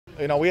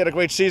You know, we had a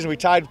great season. We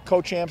tied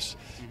co-champs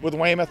with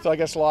Weymouth. I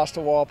guess lost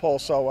to Walpole.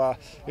 So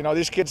you know,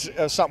 these kids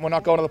something. We're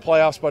not going to the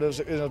playoffs, but it was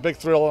a big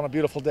thrill and a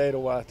beautiful day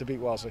to beat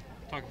Wellesley.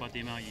 Talk about the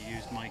amount you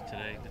used Mike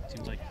today. It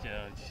seems like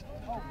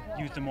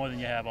you used him more than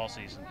you have all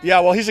season. Yeah,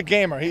 well, he's a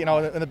gamer. You know,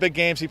 in the big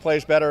games he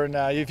plays better, and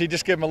if you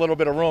just give him a little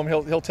bit of room,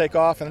 he'll take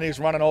off. And then he's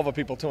running over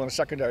people too in the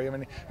secondary. I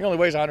mean, he only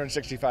weighs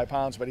 165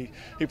 pounds, but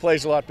he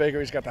plays a lot bigger.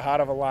 He's got the heart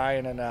of a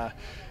lion, and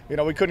you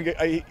know, we couldn't get.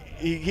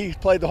 He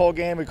played the whole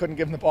game. We couldn't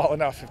give him the ball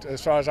enough,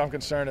 as far as I'm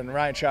concerned. And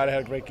Ryan Charter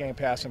had a great game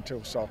passing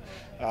too. So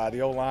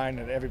the O-line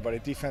and everybody,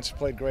 defense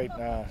played great.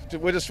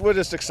 We're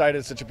just excited.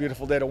 It's such a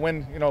beautiful day to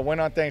win. You know, win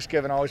on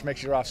Thanksgiving always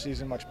makes your off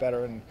season much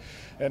better. And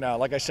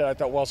like I said, I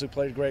thought Wellesley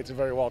played great. They're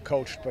very well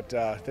coached, but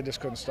they just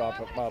couldn't stop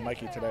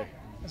Mikey today.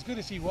 As good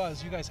as he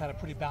was, you guys had a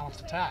pretty balanced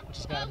attack, which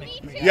has got to make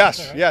it pretty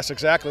Yes, right? yes,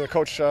 exactly. The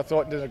coach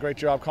Thornton did a great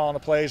job calling the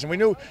plays, and we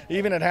knew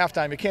even at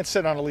halftime you can't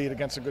sit on a lead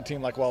against a good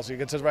team like Wellesley.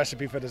 It's a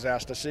recipe for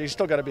disaster. So you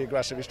still got to be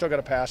aggressive. You still got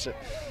to pass it,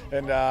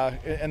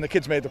 and the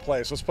kids made the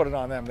plays. Let's put it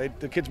on them.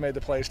 The kids made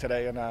the plays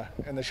today,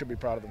 and they should be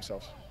proud of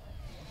themselves.